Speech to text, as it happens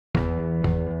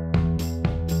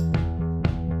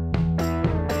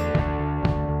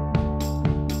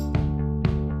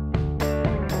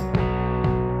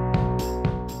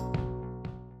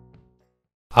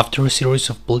After a series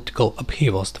of political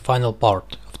upheavals, the final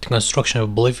part of the construction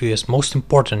of Bolivia's most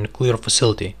important nuclear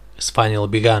facility has finally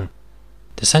begun.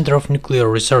 The Center of Nuclear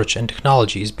Research and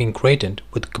Technology is being created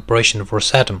with the cooperation of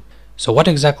Rosatom. So what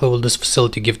exactly will this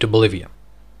facility give to Bolivia?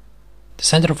 The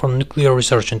Center for Nuclear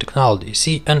Research and Technology,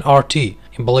 CNRT,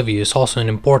 in Bolivia is also an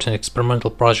important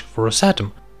experimental project for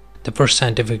Rosatom, the first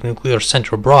scientific nuclear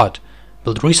center abroad,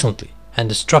 built recently, and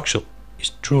the structure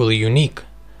is truly unique,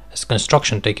 as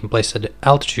construction taking place at an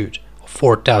altitude of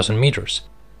 4,000 meters.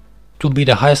 It will be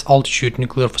the highest altitude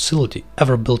nuclear facility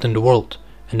ever built in the world,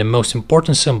 and the most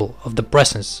important symbol of the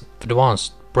presence of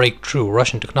advanced breakthrough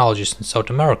Russian technologies in South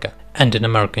America and in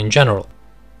America in general.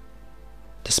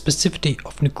 The specificity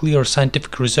of nuclear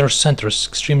scientific research centers is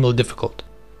extremely difficult.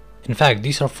 In fact,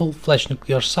 these are full-fledged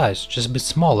nuclear sites, just a bit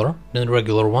smaller than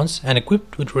regular ones and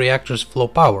equipped with reactors of low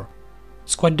power.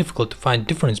 It's quite difficult to find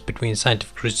difference between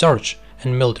scientific research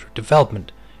and military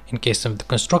development in case of the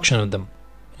construction of them.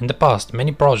 In the past,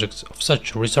 many projects of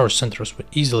such research centers were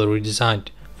easily redesigned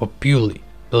for purely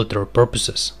military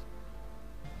purposes.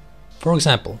 For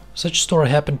example, such a story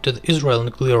happened to the Israel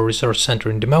Nuclear Research Center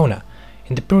in Dimona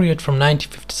in the period from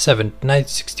 1957 to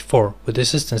 1964 with the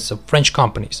assistance of French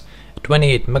companies. A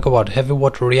 28 megawatt heavy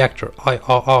water reactor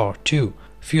IRR-2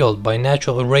 fueled by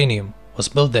natural uranium was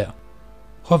built there.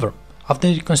 However,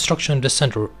 after the construction of the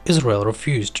center, Israel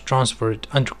refused to transfer it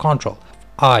under control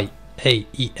of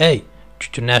IAEA due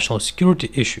to national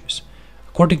security issues.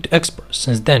 According to experts,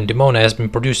 since then Dimona has been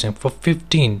producing for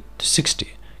 15 to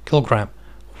 60 kg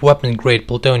of weapon-grade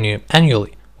plutonium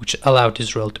annually, which allowed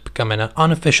Israel to become an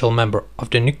unofficial member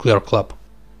of the nuclear club.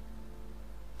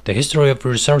 The history of the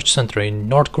research center in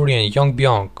North Korean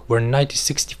Yongbyon, where in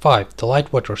 1965 the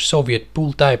light-water Soviet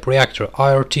pool-type reactor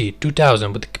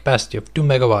IRT-2000 with a capacity of 2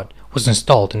 MW was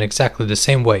installed in exactly the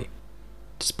same way.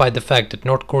 Despite the fact that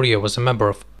North Korea was a member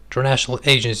of the International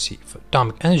Agency for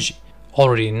Atomic Energy,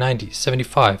 already in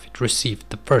 1975 it received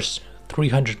the first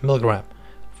 300 mg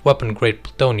of weapon-grade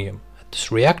plutonium at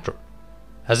this reactor.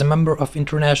 As a member of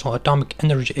International Atomic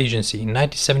Energy Agency in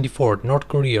 1974, North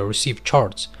Korea received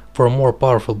charts for a more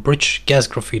powerful British gas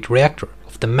graphite reactor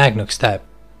of the Magnox type,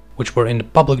 which were in the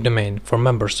public domain for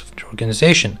members of the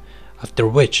organization, after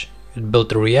which it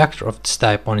built a reactor of this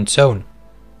type on its own.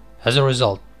 As a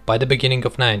result, by the beginning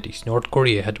of the 90s, North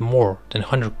Korea had more than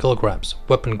 100 kilograms of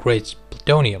weapon-grade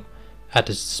plutonium at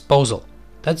its disposal.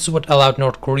 That is what allowed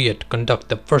North Korea to conduct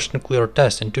the first nuclear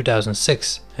test in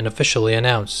 2006 and officially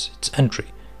announce its entry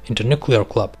into the nuclear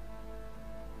club.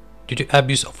 Due to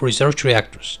abuse of research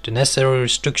reactors, the necessary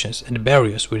restrictions and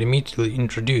barriers were immediately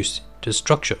introduced to the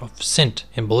structure of CNT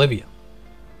in Bolivia.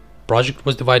 The project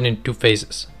was divided into two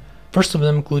phases. First of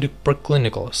them included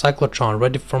preclinical cyclotron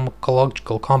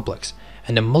radiopharmacological complex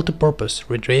and a multipurpose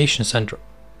radiation center.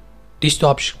 These two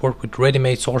objects work with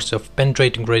ready-made sources of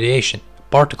penetrating radiation,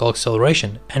 particle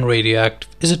acceleration, and radioactive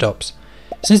isotopes.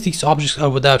 Since these objects are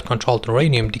without controlled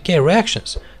uranium decay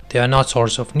reactions, they are not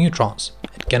sources of neutrons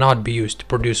and cannot be used to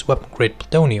produce weapon-grade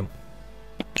plutonium.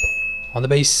 On the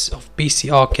basis of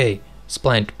PCRK, it's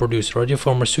planned to produce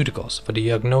radiopharmaceuticals for the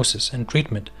diagnosis and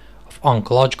treatment of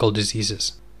oncological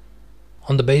diseases.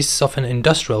 On the basis of an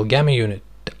industrial gamma unit,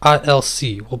 the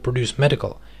ILC will produce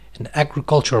medical and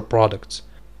agricultural products.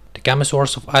 The gamma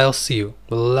source of ILC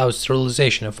will allow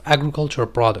sterilization of agricultural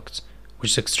products,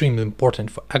 which is extremely important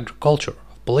for agriculture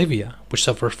of Bolivia, which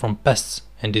suffers from pests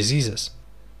and diseases.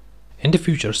 In the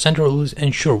future, Center will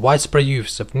ensure widespread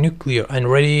use of nuclear and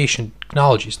radiation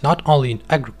technologies not only in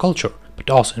agriculture,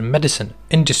 but also in medicine,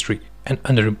 industry, and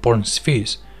other important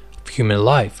spheres of human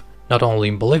life, not only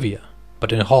in Bolivia,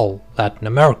 but in whole Latin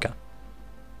America.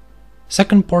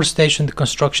 Second part stage in the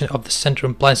construction of the center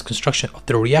implies construction of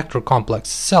the reactor complex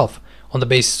itself on the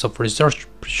basis of a research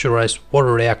pressurized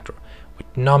water reactor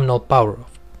with nominal power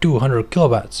of 200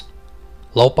 kilowatts.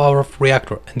 Low power of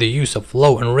reactor and the use of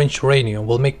low enriched uranium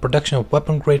will make production of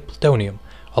weapon-grade plutonium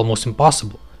almost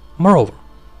impossible. Moreover,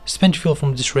 spent fuel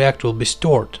from this reactor will be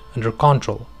stored under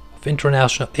control of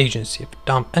International Agency of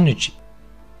Atomic Energy.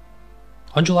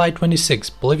 On July 26,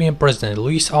 Bolivian President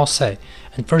Luis Arce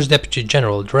and First Deputy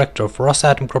General Director of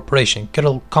Rosatom Corporation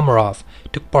Kirill Komarov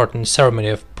took part in the ceremony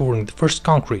of pouring the first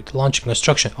concrete, launching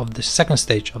construction of the second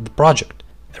stage of the project,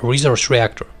 a research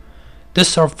reactor. This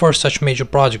is our first such major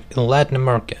project in Latin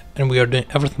America, and we are doing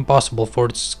everything possible for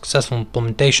its successful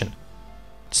implementation.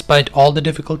 Despite all the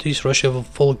difficulties, Russia will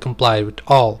fully comply with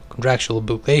all contractual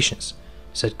obligations,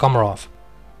 said Komarov.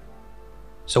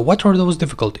 So what are those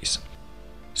difficulties?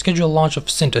 Scheduled launch of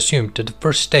CNT assumed that the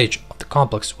first stage of the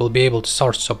complex will be able to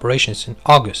start its operations in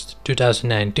August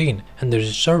 2019 and the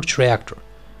research reactor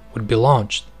would be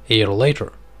launched a year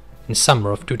later, in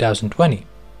summer of 2020.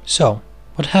 So,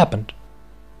 what happened?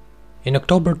 In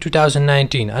October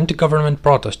 2019, anti-government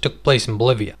protests took place in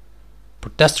Bolivia.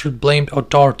 Protesters blamed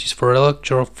authorities for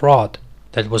electoral fraud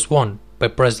that was won by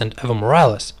President Evo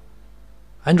Morales.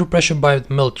 Under pressure by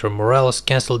the military, Morales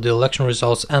cancelled the election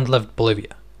results and left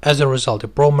Bolivia. As a result, a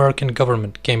pro-American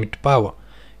government came into power,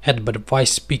 headed by the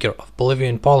Vice Speaker of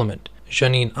Bolivian Parliament,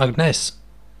 Janine Agnes.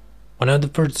 One of the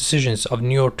first decisions of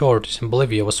new authorities in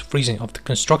Bolivia was freezing of the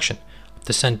construction of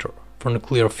the Center for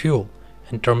Nuclear Fuel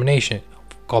and termination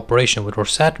of cooperation with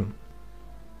Rosatom.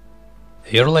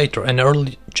 A year later, an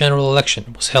early general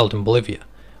election was held in Bolivia,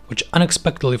 which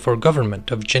unexpectedly for government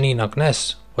of Janine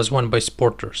Agnes was won by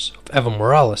supporters of Evo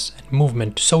Morales and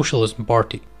Movement to Socialism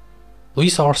Party.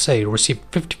 Luis Arce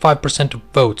received 55% of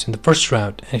votes in the first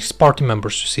round and his party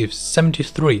members received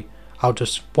 73 out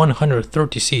of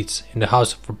 130 seats in the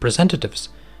House of Representatives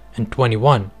and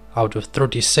 21 out of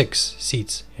 36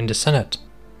 seats in the Senate.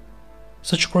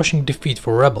 Such a crushing defeat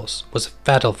for rebels was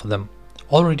fatal for them.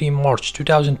 Already in March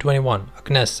 2021,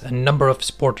 Agnes and a number of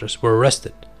supporters were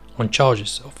arrested on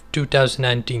charges of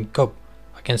 2019 coup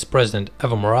against President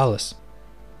Evo Morales.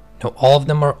 Now all of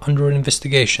them are under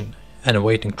investigation and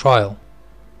awaiting trial.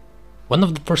 One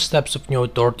of the first steps of new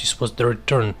authorities was the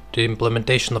return to the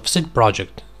implementation of SID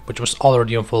project, which was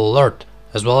already on full alert,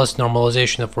 as well as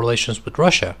normalization of relations with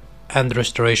Russia and the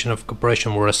restoration of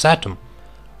cooperation with Rosatom.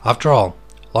 After all,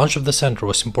 launch of the center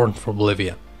was important for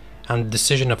Bolivia, and the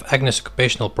decision of Agnes'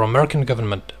 occupational pro-American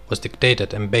government was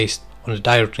dictated and based on a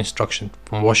direct instruction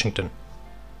from Washington.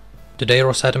 Today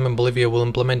Rosatom in Bolivia will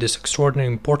implement this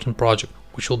extraordinarily important project,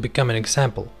 which will become an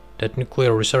example that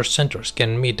nuclear research centers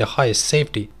can meet the highest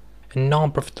safety and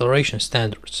non-proliferation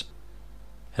standards.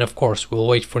 And of course, we'll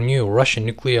wait for new Russian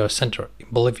nuclear center in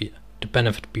Bolivia to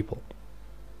benefit people.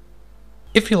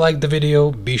 If you liked the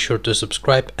video, be sure to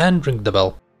subscribe and ring the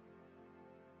bell.